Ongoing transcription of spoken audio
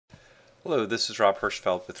Hello, this is Rob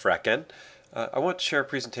Hirschfeld with RackN. I want to share a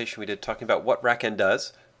presentation we did talking about what RackN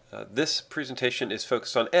does. This presentation is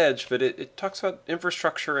focused on Edge, but it talks about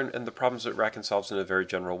infrastructure and the problems that RackN solves in a very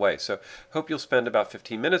general way. So hope you'll spend about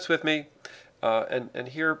 15 minutes with me and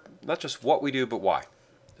hear not just what we do, but why.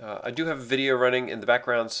 I do have a video running in the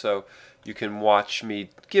background, so you can watch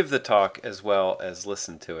me give the talk as well as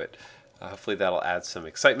listen to it. Hopefully that'll add some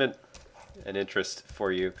excitement and interest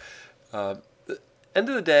for you. End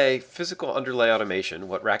of the day, physical underlay automation,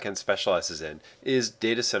 what RackN specializes in, is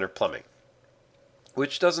data center plumbing,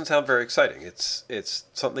 which doesn't sound very exciting. It's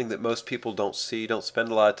something that most people don't see, don't spend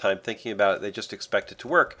a lot of time thinking about it. They just expect it to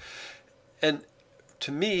work. And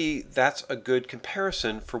to me, that's a good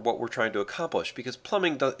comparison for what we're trying to accomplish, because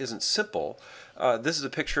plumbing isn't simple. This is a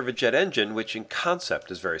picture of a jet engine, which in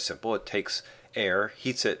concept is very simple. It takes air,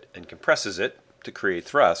 heats it, and compresses it to create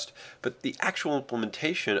thrust, but the actual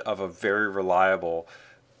implementation of a very reliable,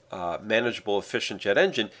 manageable, efficient jet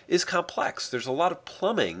engine is complex. There's a lot of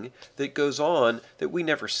plumbing that goes on that we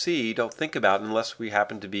never see, don't think about unless we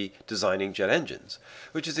happen to be designing jet engines,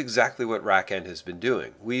 which is exactly what RackN has been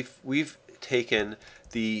doing. We've taken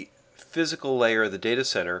the physical layer of the data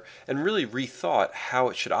center and really rethought how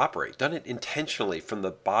it should operate, done it intentionally from the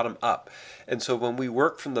bottom up. And so when we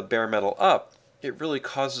work from the bare metal up, it really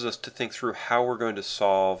causes us to think through how we're going to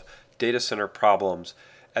solve data center problems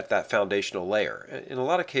at that foundational layer. In a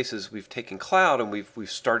lot of cases, we've taken cloud and we've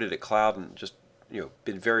started at cloud and just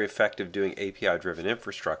been very effective doing API-driven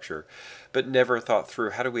infrastructure, but never thought through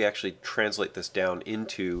how do we actually translate this down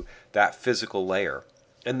into that physical layer.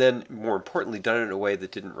 And then, more importantly, done it in a way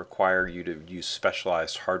that didn't require you to use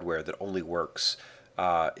specialized hardware that only works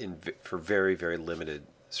for very, very limited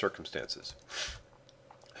circumstances.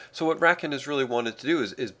 So what RackN has really wanted to do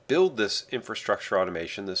is build this infrastructure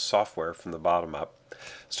automation, this software from the bottom up,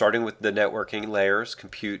 starting with the networking layers,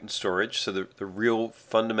 compute and storage, so the real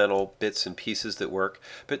fundamental bits and pieces that work.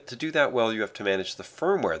 But to do that well, you have to manage the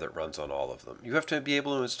firmware that runs on all of them. You have to be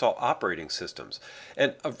able to install operating systems,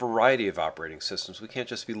 and a variety of operating systems. We can't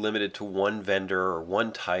just be limited to one vendor or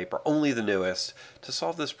one type or only the newest. To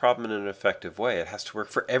solve this problem in an effective way, it has to work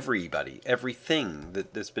for everybody, everything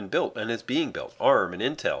that's been built and is being built, ARM and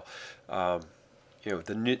Intel,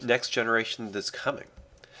 the next generation that's coming.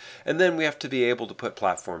 And then we have to be able to put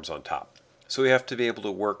platforms on top. So we have to be able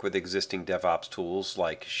to work with existing DevOps tools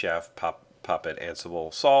like Chef, Puppet,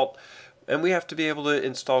 Ansible, Salt. And we have to be able to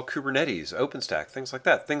install Kubernetes, OpenStack, things like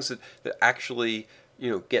that. Things that actually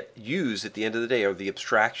get used at the end of the day are the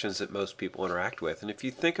abstractions that most people interact with. And if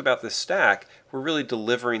you think about this stack, we're really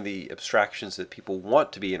delivering the abstractions that people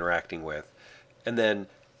want to be interacting with. And then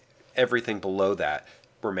everything below that,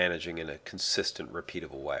 we're managing in a consistent,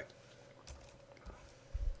 repeatable way.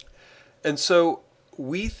 And so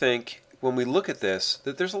we think, when we look at this,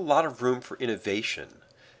 that there's a lot of room for innovation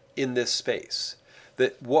in this space.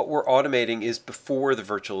 That what we're automating is before the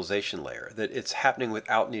virtualization layer, that it's happening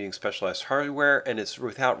without needing specialized hardware, and it's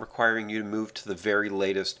without requiring you to move to the very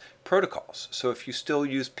latest protocols. So if you still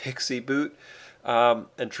use Pixie boot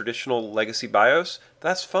and traditional legacy BIOS,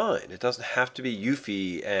 that's fine. It doesn't have to be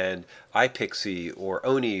UEFI and iPixie or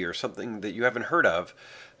Oni or something that you haven't heard of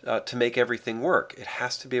to make everything work. It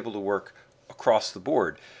has to be able to work across the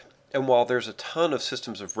board. And while there's a ton of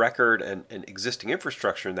systems of record and existing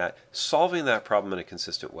infrastructure in that, solving that problem in a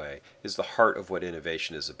consistent way is the heart of what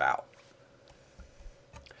innovation is about.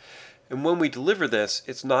 And when we deliver this,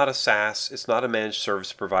 it's not a SaaS, it's not a managed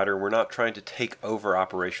service provider. We're not trying to take over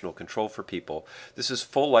operational control for people. This is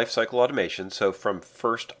full lifecycle automation. So from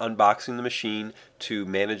first unboxing the machine to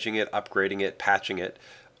managing it, upgrading it, patching it,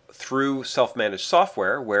 through self-managed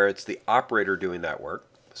software where it's the operator doing that work.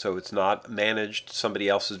 So it's not managed, somebody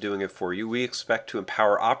else is doing it for you. We expect to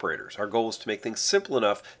empower operators. Our goal is to make things simple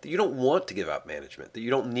enough that you don't want to give up management, that you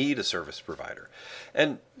don't need a service provider.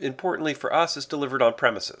 And importantly for us, it's delivered on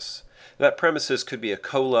premises. That premises could be a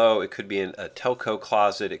colo, it could be a telco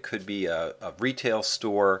closet, it could be a retail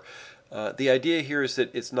store. The idea here is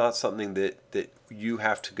that it's not something that you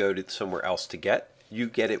have to go to somewhere else to get. You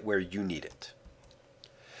get it where you need it.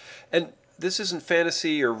 And this isn't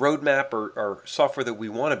fantasy or roadmap or software that we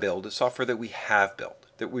want to build. It's software that we have built,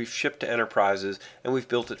 that we've shipped to enterprises, and we've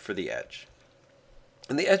built it for the edge.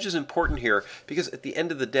 And the edge is important here because at the end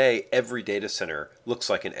of the day, every data center looks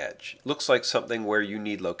like an edge. It looks like something where you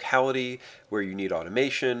need locality, where you need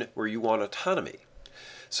automation, where you want autonomy.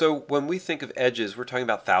 So when we think of edges, we're talking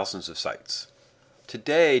about thousands of sites.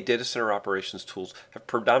 Today, data center operations tools have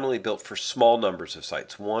predominantly built for small numbers of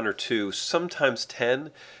sites, 1 or 2, sometimes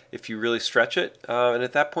 10 if you really stretch it. And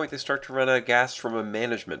at that point, they start to run out of gas from a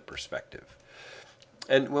management perspective.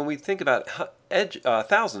 And when we think about edge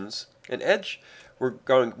thousands, In Edge, we're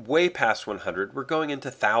going way past 100. We're going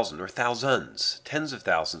into thousands or thousands, tens of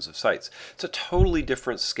thousands of sites. It's a totally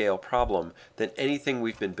different scale problem than anything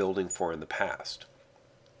we've been building for in the past.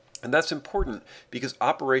 And that's important because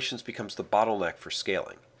operations becomes the bottleneck for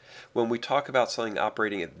scaling. When we talk about something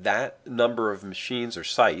operating at that number of machines or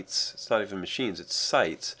sites, it's not even machines, it's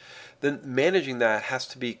sites, then managing that has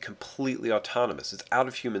to be completely autonomous. It's out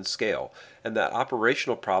of human scale, and that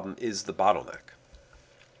operational problem is the bottleneck.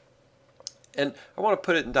 And I want to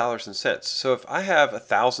put it in dollars and cents. So if I have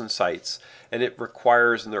 1,000 sites and it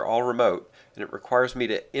requires, and they're all remote, and it requires me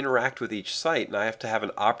to interact with each site, and I have to have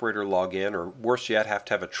an operator log in, or worse yet, have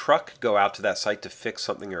to have a truck go out to that site to fix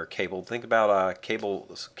something or a cable. Think about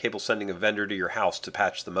cable sending a vendor to your house to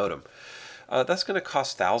patch the modem. That's going to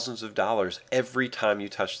cost thousands of dollars every time you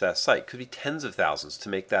touch that site. Could be tens of thousands to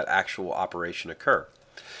make that actual operation occur.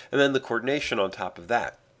 And then the coordination on top of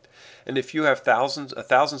that. And if you have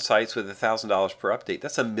 1,000 sites with $1,000 per update,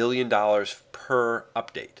 that's $1 million per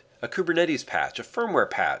update. A Kubernetes patch, a firmware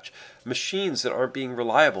patch, machines that aren't being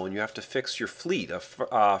reliable and you have to fix your fleet, a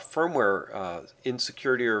firmware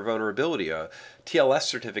insecurity or vulnerability, a TLS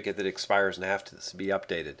certificate that expires and has to be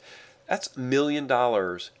updated. That's $1 million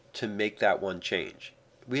to make that one change.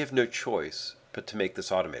 We have no choice but to make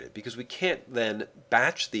this automated, because we can't then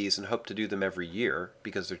batch these and hope to do them every year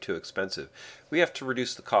because they're too expensive. We have to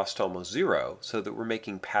reduce the cost to almost zero so that we're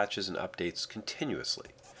making patches and updates continuously.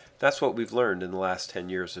 That's what we've learned in the last 10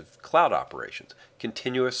 years of cloud operations.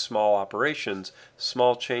 Continuous small operations,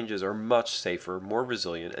 small changes are much safer, more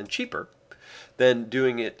resilient, and cheaper than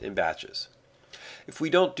doing it in batches. If we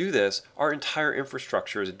don't do this, our entire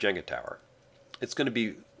infrastructure is a Jenga tower. It's going to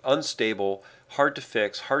be unstable, hard to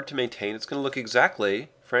fix, hard to maintain. It's going to look exactly,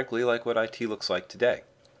 frankly, like what IT looks like today.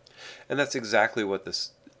 And that's exactly what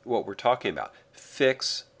we're talking about.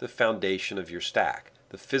 Fix the foundation of your stack.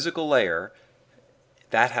 The physical layer,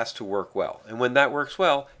 that has to work well. And when that works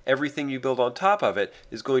well, everything you build on top of it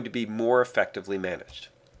is going to be more effectively managed.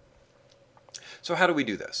 So how do we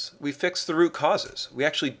do this? We fix the root causes. We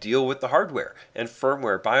actually deal with the hardware and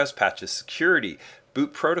firmware, BIOS patches, security,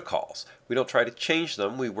 boot protocols. We don't try to change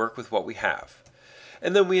them, we work with what we have.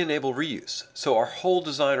 And then we enable reuse. So our whole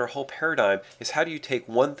design, our whole paradigm is how do you take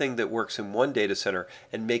one thing that works in one data center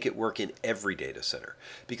and make it work in every data center?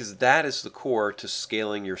 Because that is the core to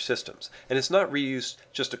scaling your systems. And it's not reused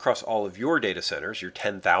just across all of your data centers, your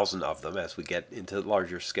 10,000 of them as we get into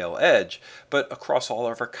larger scale edge, but across all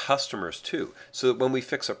of our customers too. So that when we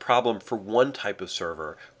fix a problem for one type of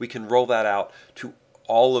server, we can roll that out to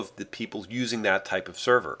all of the people using that type of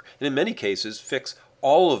server. And in many cases, fix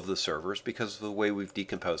all of the servers because of the way we've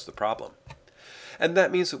decomposed the problem. And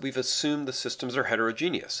that means that we've assumed the systems are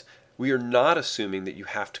heterogeneous. We are not assuming that you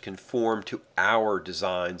have to conform to our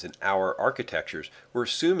designs and our architectures. We're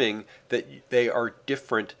assuming that they are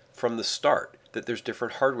different from the start, that there's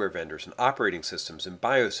different hardware vendors and operating systems and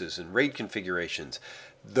BIOSes and RAID configurations.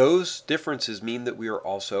 Those differences mean that we are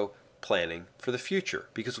also planning for the future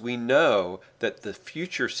because we know that the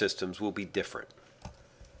future systems will be different.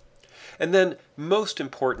 And then, most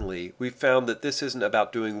importantly, we've found that this isn't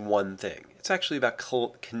about doing one thing. It's actually about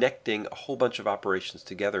connecting a whole bunch of operations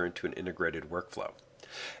together into an integrated workflow.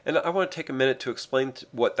 And I want to take a minute to explain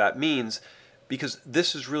what that means, because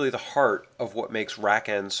this is really the heart of what makes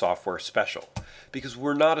RackN software special. Because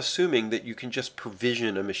we're not assuming that you can just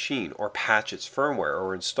provision a machine or patch its firmware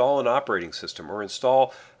or install an operating system or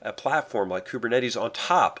install a platform like Kubernetes on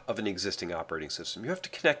top of an existing operating system. You have to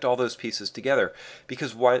connect all those pieces together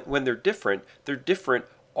because when they're different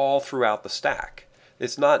all throughout the stack.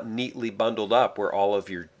 It's not neatly bundled up where all of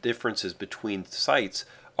your differences between sites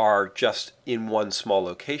are just in one small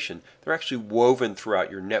location. They're actually woven throughout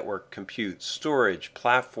your network, compute, storage,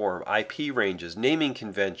 platform, IP ranges, naming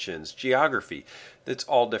conventions, geography. It's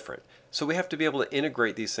all different. So we have to be able to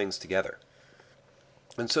integrate these things together.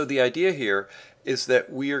 And so the idea here is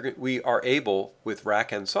that we are able, with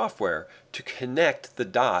RackN software, to connect the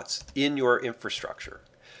dots in your infrastructure.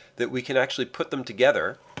 That we can actually put them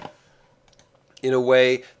together in a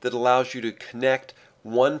way that allows you to connect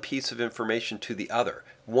one piece of information to the other,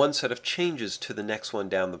 one set of changes to the next one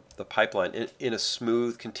down the pipeline in a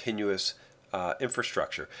smooth, continuous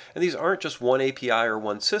infrastructure. And these aren't just one API or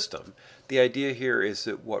one system. The idea here is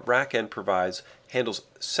that what RackN provides handles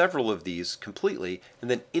several of these completely and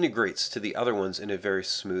then integrates to the other ones in a very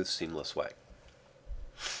smooth, seamless way.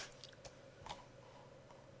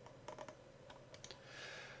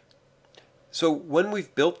 So when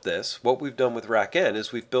we've built this, what we've done with RackN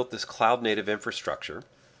is we've built this cloud-native infrastructure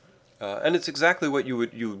And it's exactly what you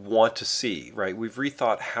would want to see, right? We've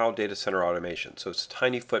rethought how data center automation. So it's a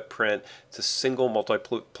tiny footprint. It's a single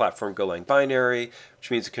multi-platform Golang binary, which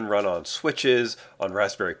means it can run on switches, on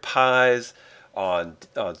Raspberry Pis, on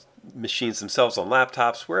machines themselves, on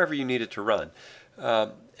laptops, wherever you need it to run.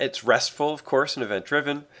 It's RESTful, of course, and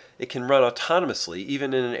event-driven. It can run autonomously,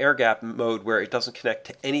 even in an air-gap mode where it doesn't connect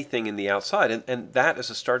to anything in the outside. And that, as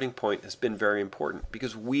a starting point, has been very important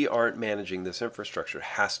because we aren't managing this infrastructure. It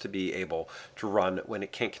has to be able to run when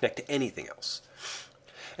it can't connect to anything else.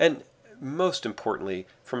 And most importantly,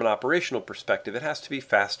 from an operational perspective, it has to be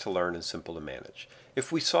fast to learn and simple to manage.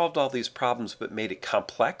 If we solved all these problems but made it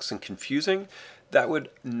complex and confusing, that would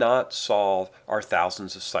not solve our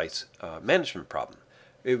thousands of sites management problem.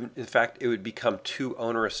 In fact, it would become too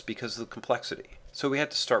onerous because of the complexity. So we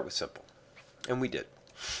had to start with simple. And we did.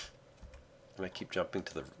 And I keep jumping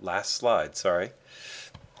to the last slide, sorry.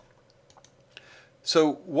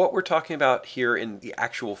 So what we're talking about here in the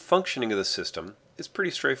actual functioning of the system is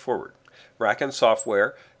pretty straightforward. RackN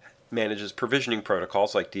software manages provisioning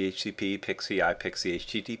protocols like DHCP, PXCI, PXE,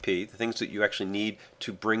 HTTP, the things that you actually need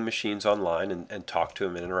to bring machines online and talk to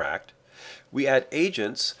them and interact. We add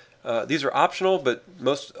agents. These are optional, but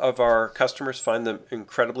most of our customers find them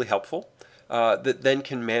incredibly helpful, that then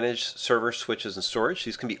can manage server switches and storage.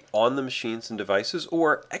 These can be on the machines and devices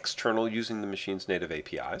or external using the machine's native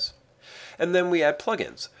APIs. And then we add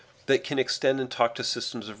plugins that can extend and talk to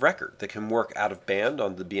systems of record, that can work out of band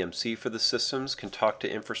on the BMC for the systems, can talk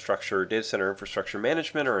to infrastructure, data center infrastructure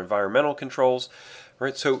management or environmental controls.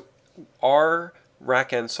 Right? So our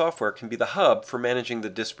RackN software can be the hub for managing the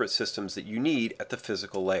disparate systems that you need at the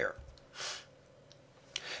physical layer.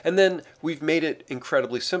 And then we've made it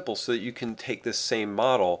incredibly simple so that you can take this same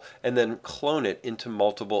model and then clone it into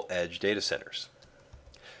multiple edge data centers.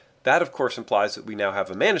 That, of course, implies that we now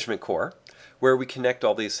have a management core where we connect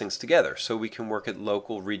all these things together so we can work at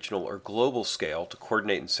local, regional, or global scale to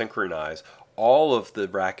coordinate and synchronize all of the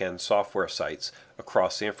RackN software sites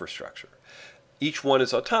across the infrastructure. Each one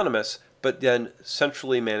is autonomous, but then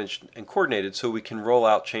centrally managed and coordinated so we can roll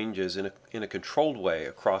out changes in a controlled way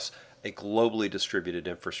across a globally distributed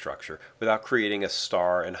infrastructure without creating a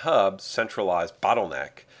star and hub centralized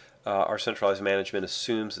bottleneck. Our centralized management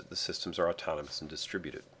assumes that the systems are autonomous and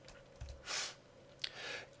distributed.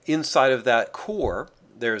 Inside of that core,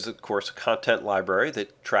 there's, of course, a content library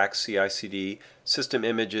that tracks CI/CD, system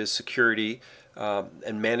images, security,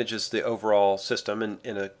 and manages the overall system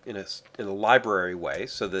in a library way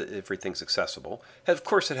so that everything's accessible. And of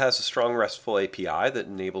course, it has a strong RESTful API that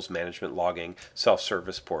enables management logging,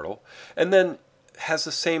 self-service portal, and then has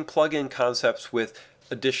the same plugin concepts with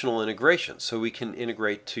additional integrations. So we can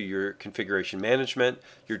integrate to your configuration management,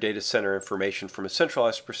 your data center information from a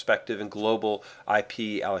centralized perspective, and global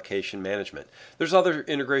IP allocation management. There's other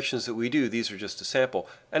integrations that we do. These are just a sample.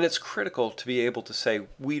 And it's critical to be able to say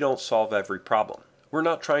we don't solve every problem. We're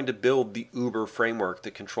not trying to build the Uber framework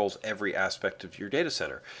that controls every aspect of your data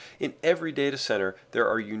center. In every data center, there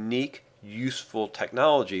are unique, useful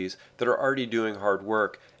technologies that are already doing hard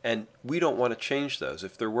work, and we don't want to change those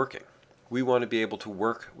if they're working. We want to be able to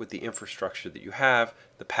work with the infrastructure that you have,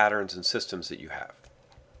 the patterns and systems that you have.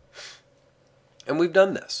 And we've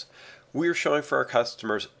done this. We're showing for our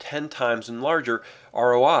customers 10 times and larger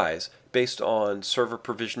ROIs based on server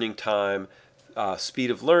provisioning time,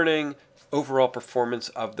 speed of learning, overall performance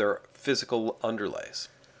of their physical underlays.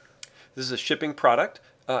 This is a shipping product,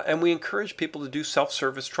 and we encourage people to do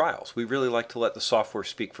self-service trials. We really like to let the software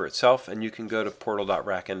speak for itself, and you can go to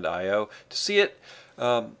portal.rackn.io to see it.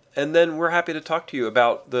 And then we're happy to talk to you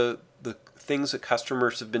about the things that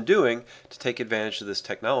customers have been doing to take advantage of this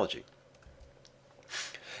technology.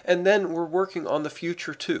 And then we're working on the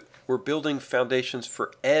future too. We're building foundations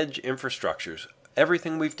for edge infrastructures.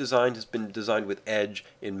 Everything we've designed has been designed with edge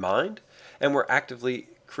in mind, and we're actively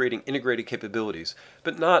creating integrated capabilities,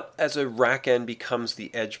 but not as a RackN becomes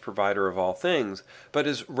the edge provider of all things, but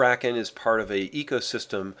as RackN is part of an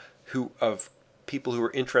ecosystem of people who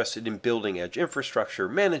are interested in building edge infrastructure,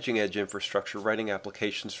 managing edge infrastructure, writing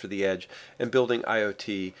applications for the edge, and building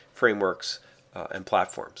IoT frameworks and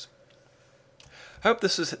platforms. I hope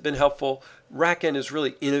this has been helpful. RackN is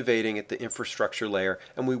really innovating at the infrastructure layer,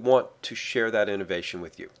 and we want to share that innovation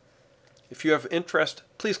with you. If you have interest,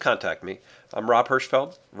 please contact me. I'm Rob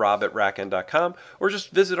Hirschfeld, rob@rackn.com, or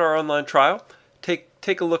just visit our online trial,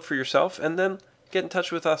 take a look for yourself, and then get in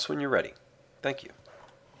touch with us when you're ready. Thank you.